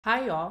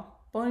Hi y'all,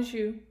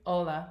 bonjour,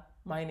 hola,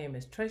 my name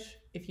is Trish.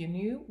 If you're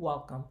new,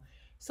 welcome.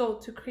 So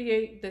to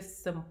create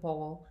this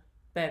simple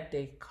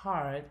birthday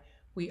card,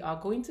 we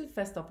are going to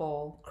first of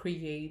all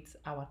create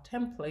our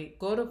template,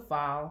 go to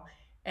file,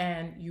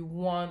 and you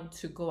want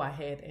to go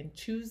ahead and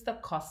choose the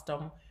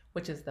custom,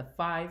 which is the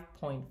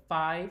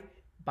 5.5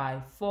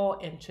 by 4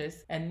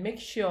 inches, and make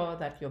sure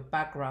that your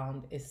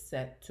background is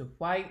set to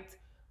white.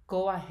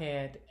 Go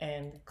ahead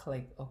and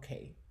click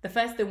OK. The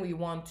first thing we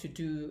want to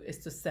do is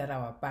to set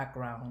our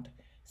background.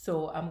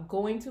 So I'm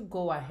going to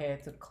go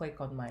ahead to click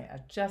on my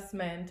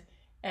adjustment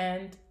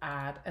and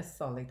add a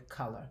solid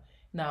color.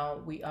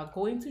 Now we are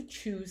going to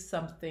choose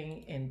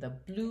something in the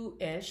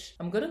bluish.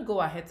 I'm going to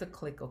go ahead to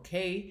click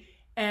OK,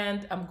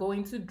 and I'm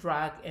going to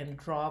drag and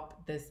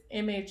drop this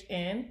image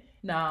in.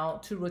 Now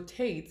to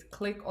rotate,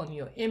 click on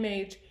your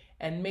image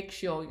and make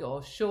sure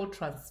your show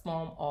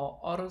transform or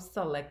auto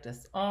select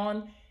is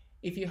on.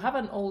 If you have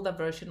an older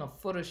version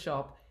of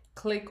Photoshop,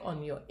 click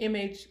on your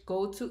image,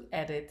 go to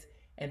edit,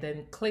 and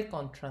then click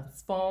on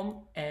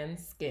transform and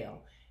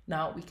scale.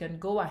 Now we can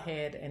go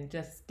ahead and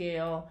just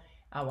scale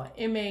our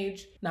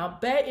image. Now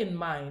bear in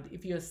mind,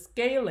 if you're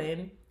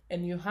scaling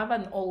and you have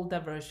an older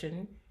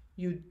version,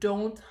 you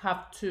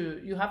have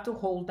to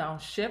hold down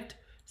shift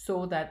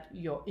so that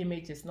your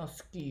image is not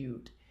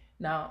skewed.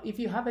 Now if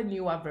you have a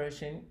newer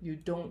version, you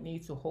don't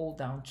need to hold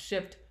down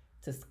shift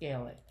to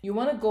scale it. You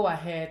want to go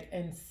ahead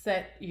and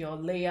set your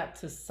layer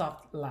to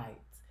soft light.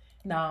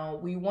 Now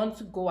we want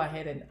to go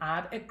ahead and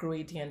add a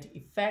gradient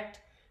effect.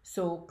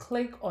 So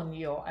click on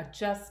your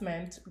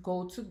adjustment,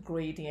 go to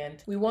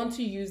gradient. We want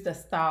to use the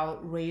style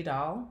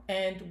radial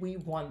and we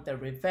want the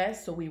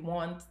reverse. So we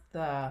want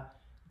the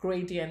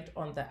gradient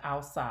on the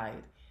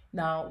outside.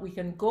 Now we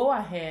can go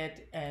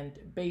ahead and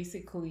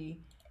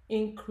basically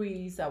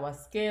increase our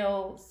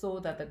scale so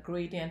that the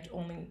gradient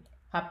only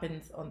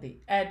happens on the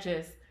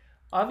edges.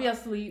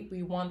 Obviously,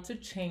 we want to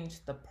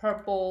change the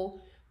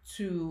purple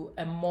to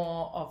a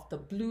more of the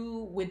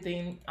blue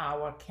within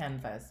our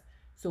canvas.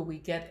 So we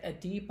get a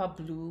deeper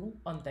blue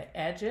on the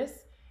edges,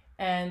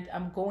 and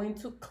I'm going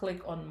to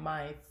click on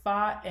my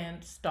far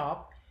end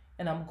stop,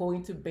 and I'm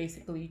going to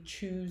basically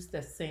choose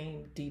the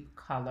same deep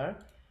color.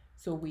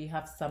 So we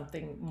have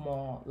something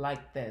more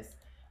like this.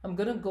 I'm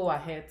going to go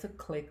ahead to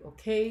click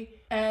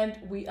OK, and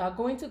we are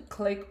going to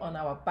click on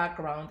our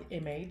background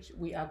image.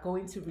 We are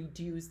going to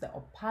reduce the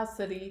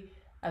opacity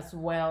as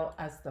well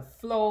as the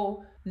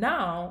flow.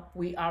 Now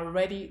we are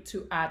ready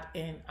to add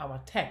in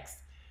our text.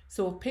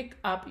 So pick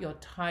up your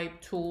type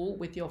tool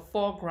with your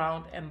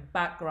foreground and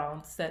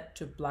background set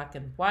to black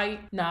and white.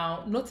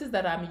 Now notice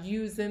that I'm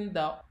using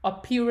the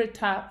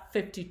Operator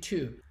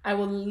 52. I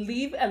will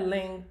leave a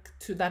link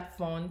to that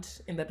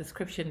font in the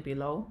description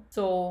below.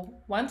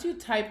 So once you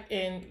type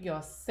in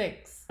your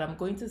 6, I'm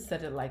going to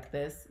set it like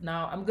this.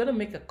 Now I'm going to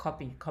make a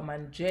copy,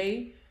 Command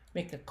J,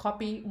 make a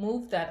copy,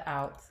 move that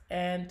out,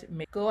 and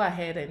go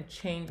ahead and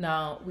change.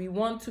 Now we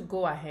want to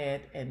go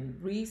ahead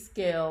and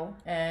rescale,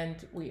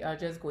 and we are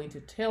just going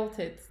to tilt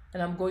it,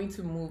 and I'm going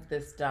to move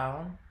this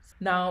down.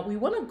 Now we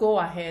want to go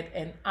ahead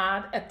and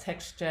add a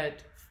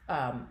textured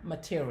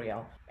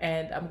material,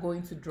 and I'm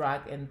going to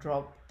drag and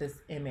drop this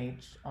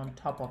image on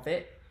top of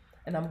it,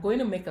 and I'm going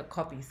to make a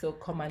copy. So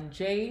Command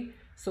J,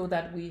 so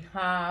that we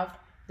have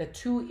the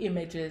two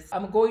images.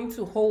 I'm going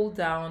to hold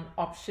down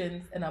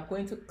options and I'm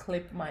going to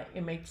clip my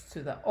image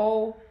to the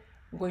O.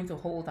 I'm going to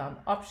hold down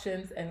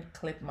options and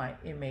clip my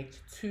image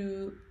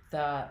to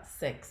the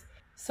 6.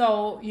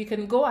 So you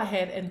can go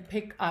ahead and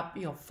pick up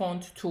your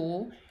font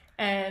tool,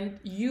 and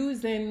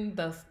using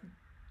the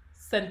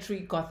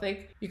Century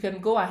Gothic, you can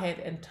go ahead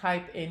and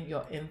type in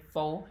your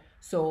info.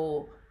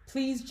 So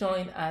please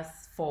join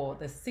us for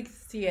the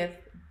 60th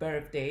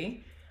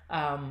birthday.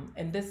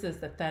 And this is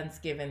the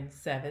Thanksgiving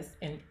service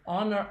in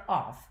honor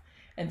of.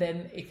 And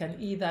then it can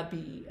either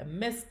be a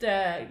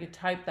Mr. You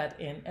type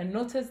that in, and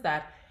notice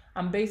that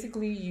I'm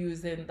basically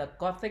using the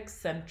Gothic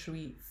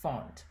Century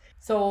font.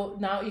 So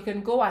now you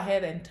can go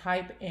ahead and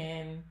type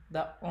in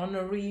the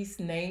honorees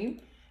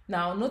name.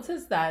 Now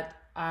notice that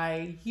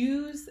I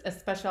use a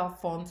special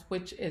font,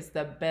 which is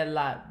the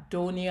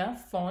Belladonia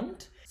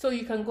font. So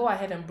you can go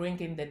ahead and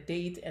bring in the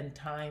date and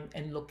time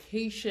and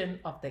location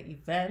of the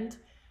event.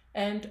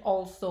 And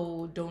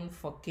also don't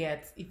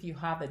forget, if you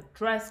have a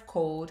dress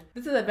code,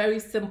 this is a very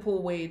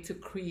simple way to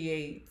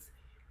create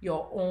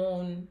your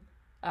own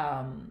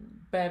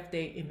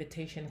birthday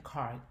invitation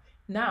card.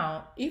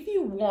 Now, if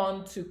you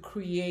want to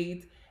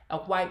create a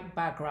white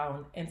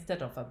background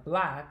instead of a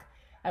black,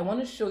 I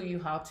want to show you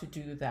how to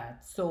do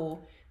that.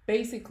 So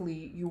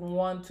basically, you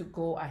want to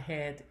go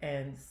ahead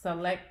and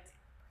select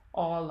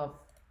all of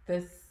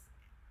this,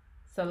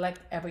 select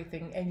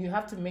everything, and you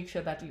have to make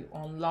sure that you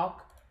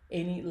unlock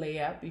any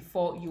layer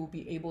before you'll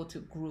be able to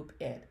group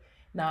it.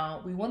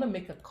 Now we want to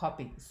make a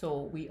copy,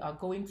 so we are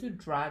going to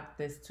drag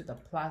this to the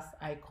plus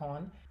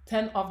icon,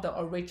 turn off the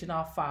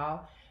original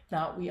file.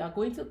 Now we are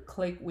going to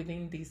click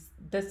within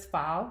this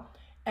file,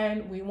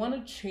 and we want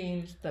to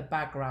change the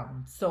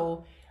background.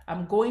 So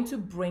I'm going to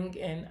bring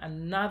in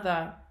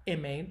another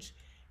image,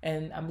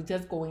 and I'm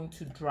just going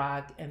to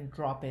drag and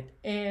drop it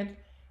in,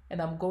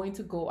 and I'm going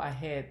to go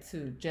ahead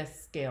to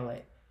just scale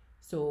it.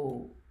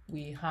 So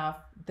we have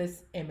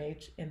this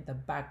image in the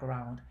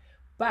background,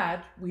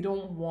 but we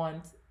don't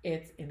want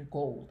it in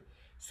gold.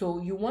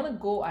 So you want to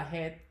go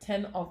ahead,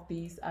 10 of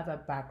these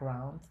other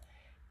backgrounds,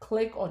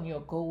 click on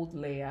your gold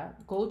layer,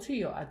 go to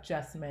your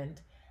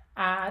adjustment,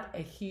 add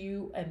a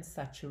hue and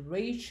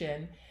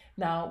saturation.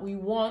 Now we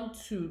want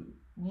to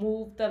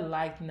move the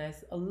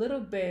lightness a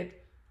little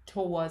bit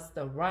towards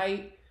the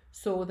right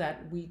so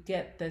that we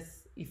get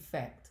this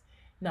effect.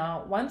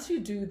 Now, once you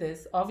do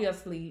this,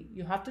 obviously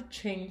you have to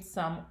change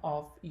some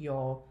of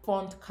your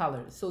font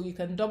colors. So you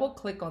can double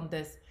click on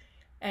this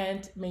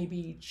and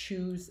maybe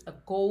choose a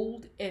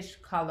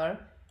goldish color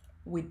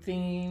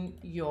within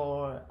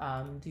your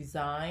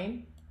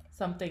design,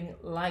 something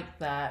like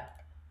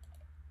that.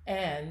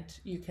 And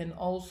you can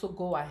also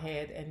go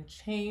ahead and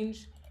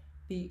change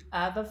the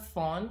other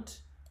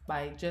font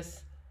by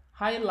just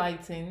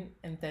highlighting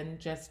and then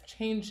just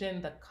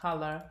changing the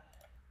color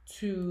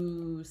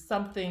to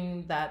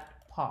something that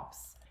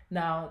pops.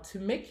 Now, to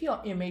make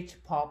your image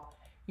pop,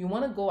 you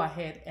want to go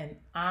ahead and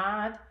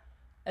add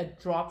a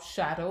drop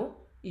shadow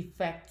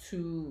effect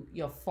to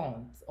your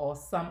font or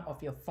some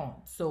of your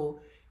fonts. So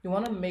you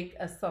want to make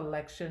a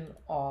selection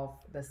of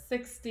the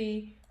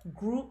 60,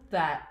 group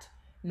that.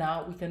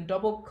 Now we can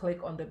double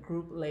click on the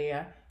group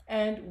layer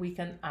and we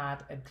can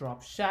add a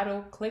drop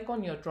shadow. Click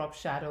on your drop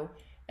shadow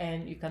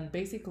and you can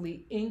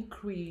basically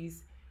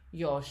increase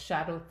your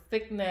shadow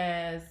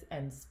thickness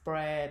and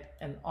spread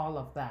and all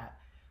of that.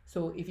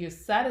 So if you're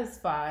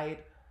satisfied,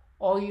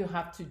 all you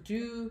have to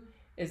do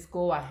is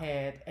go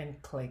ahead and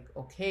click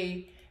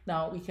OK.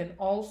 Now we can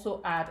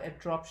also add a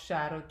drop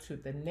shadow to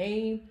the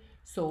name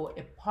so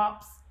it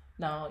pops.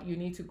 Now you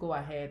need to go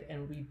ahead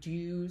and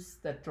reduce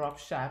the drop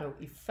shadow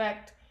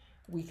effect.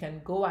 We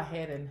can go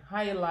ahead and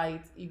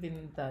highlight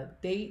even the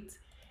date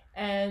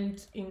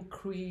and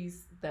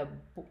increase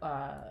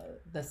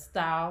the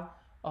style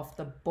of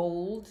the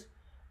bold.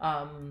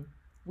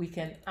 We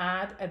can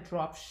add a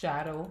drop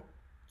shadow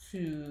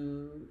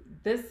to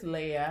this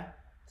layer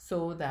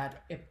so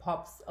that it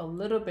pops a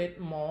little bit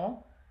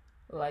more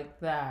like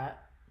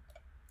that.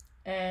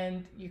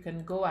 And you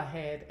can go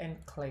ahead and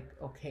click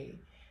OK.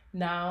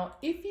 Now,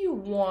 if you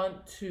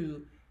want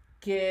to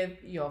give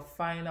your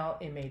final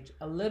image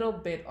a little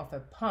bit of a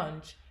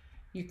punch,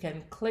 you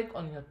can click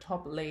on your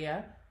top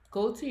layer,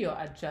 go to your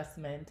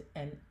adjustment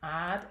and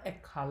add a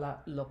color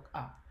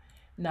lookup.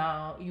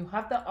 Now you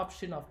have the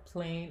option of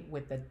playing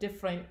with the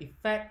different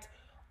effect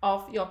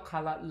of your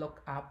color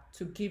lookup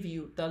to give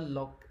you the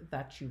look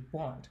that you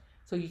want.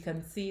 So you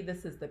can see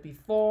this is the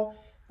before.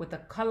 With the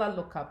color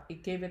lookup,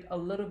 it gave it a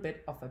little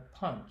bit of a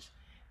punch.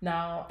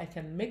 Now I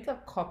can make a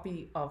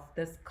copy of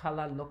this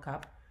color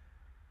lookup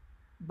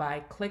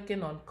by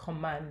clicking on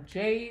Command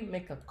J,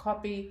 make a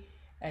copy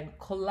and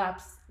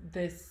collapse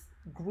this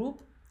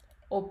group,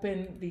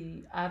 open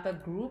the other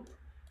group,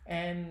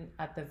 and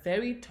at the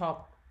very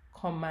top,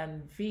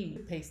 Command V,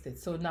 paste it.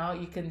 So now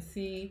you can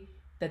see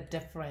the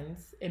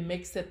difference. It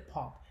makes it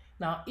pop.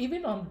 Now,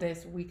 even on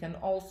this, we can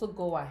also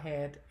go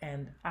ahead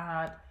and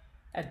add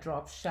a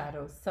drop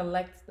shadow.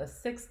 Select the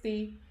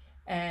 60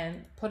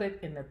 and put it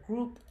in a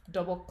group,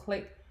 double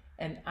click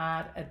and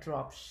add a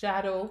drop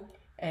shadow.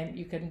 And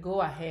you can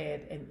go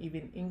ahead and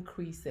even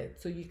increase it.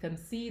 So you can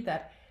see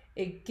that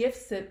it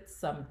gives it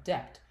some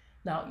depth.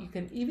 Now you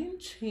can even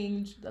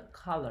change the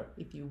color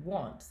if you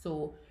want.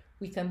 So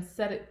we can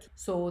set it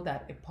so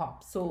that it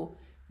pops. So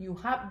you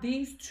have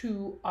these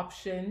two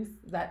options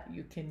that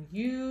you can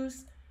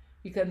use.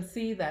 You can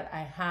see that I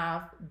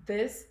have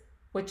this,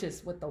 which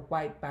is with the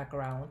white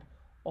background,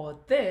 or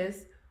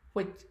this,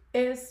 which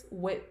is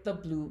with the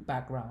blue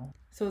background.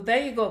 So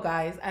there you go,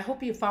 guys. I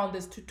hope you found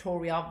this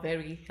tutorial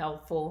very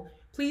helpful.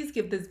 Please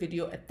give this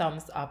video a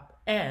thumbs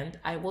up and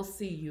I will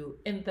see you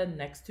in the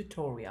next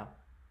tutorial.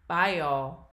 Bye, y'all.